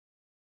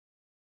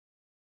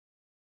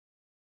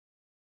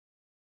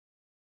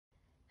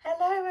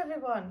Hello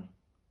everyone,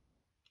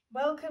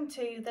 welcome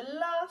to the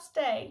last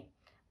day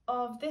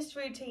of this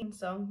routine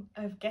song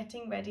of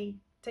getting ready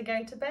to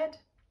go to bed.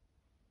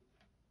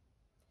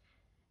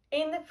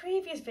 In the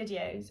previous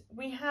videos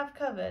we have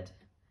covered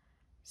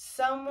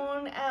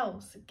someone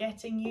else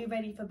getting you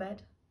ready for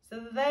bed. So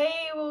they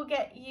will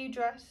get you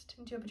dressed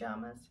into your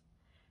pyjamas,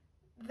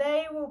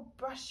 they will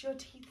brush your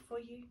teeth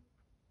for you,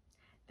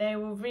 they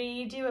will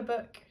read you a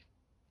book,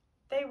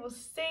 they will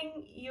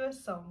sing you a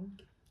song,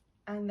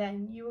 and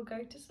then you will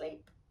go to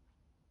sleep.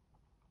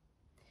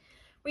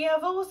 We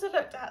have also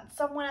looked at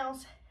someone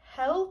else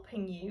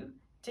helping you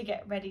to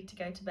get ready to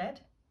go to bed.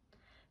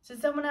 So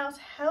someone else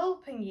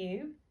helping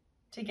you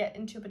to get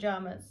into your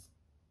pyjamas.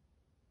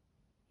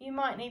 You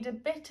might need a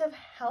bit of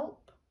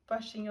help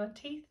brushing your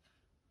teeth.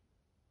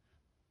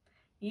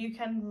 You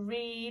can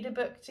read a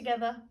book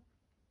together.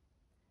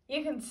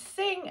 You can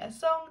sing a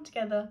song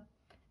together,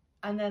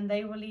 and then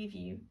they will leave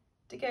you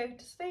to go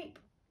to sleep.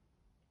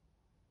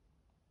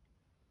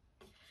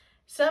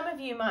 Some of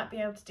you might be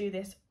able to do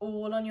this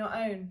all on your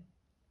own,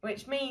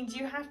 which means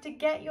you have to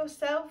get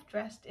yourself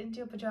dressed into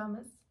your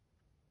pyjamas.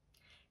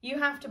 You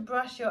have to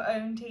brush your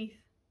own teeth.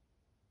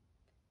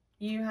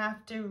 You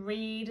have to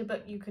read a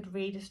book. You could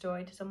read a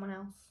story to someone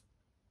else.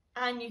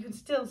 And you can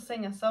still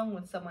sing a song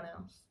with someone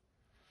else.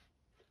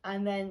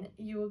 And then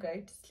you will go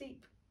to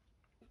sleep.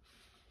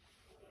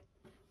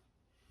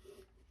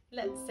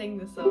 Let's sing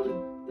the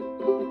song.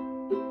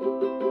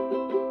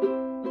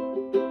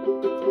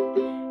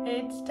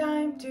 It's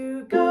time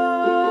to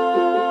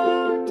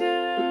go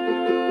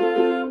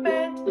to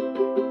bed.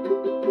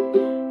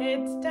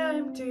 It's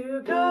time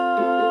to go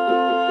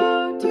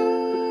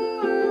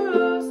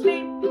to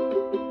sleep.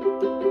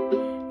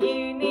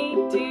 You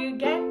need to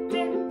get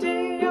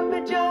into your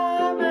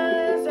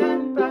pyjamas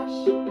and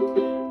brush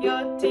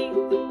your teeth,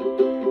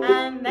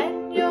 and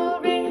then you'll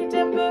read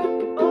a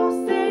book or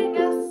sing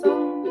a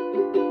song,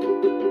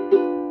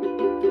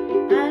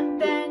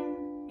 and then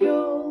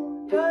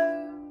you'll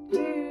go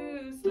to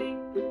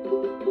sleep.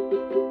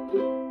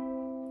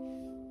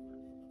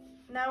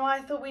 Now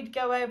I thought we'd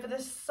go over the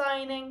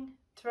signing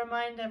to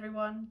remind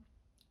everyone.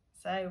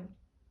 So,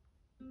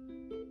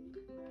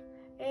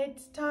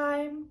 it's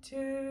time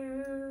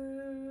to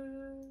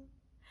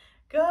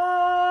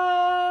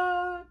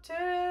go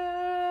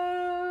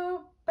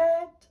to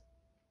bed.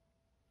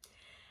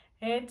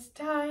 It's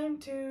time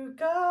to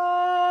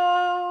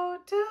go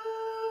to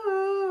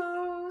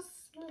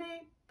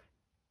sleep.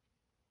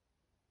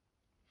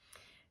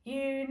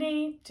 You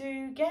need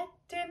to get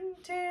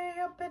into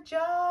your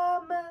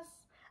pyjamas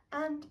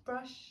and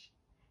brush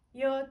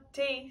your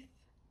teeth,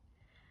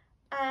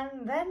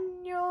 and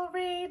then you'll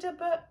read a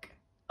book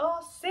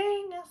or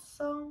sing a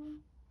song,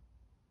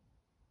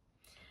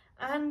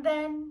 and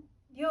then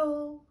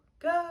you'll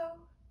go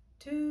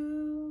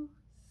to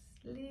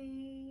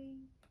sleep.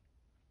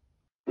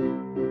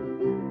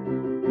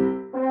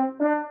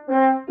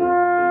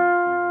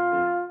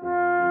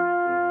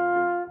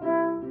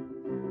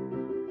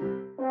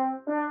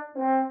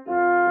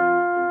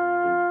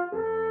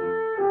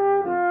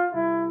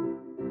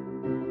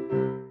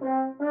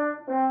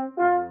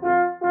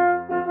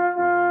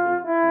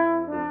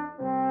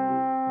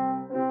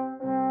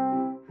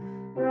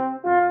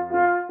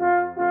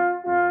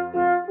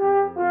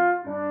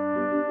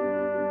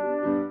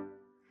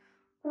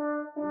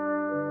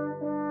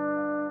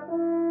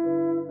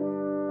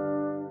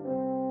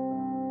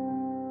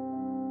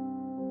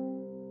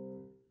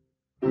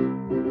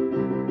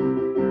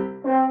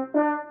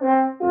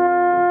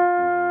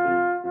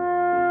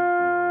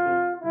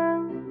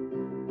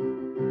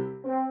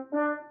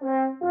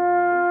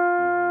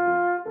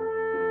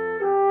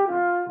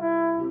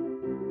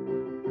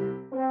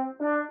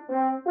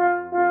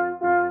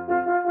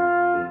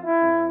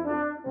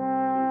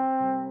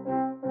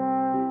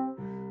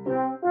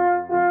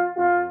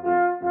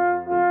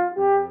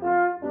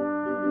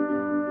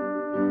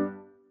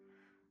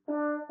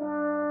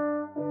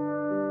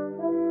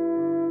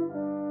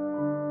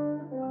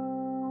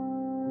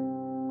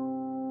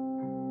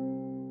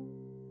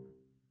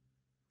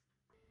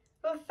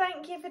 Well,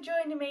 thank you for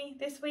joining me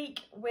this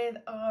week with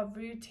our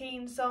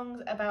routine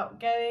songs about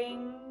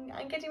going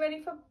and getting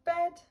ready for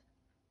bed.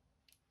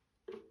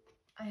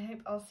 I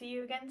hope I'll see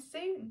you again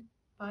soon.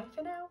 Bye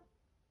for now.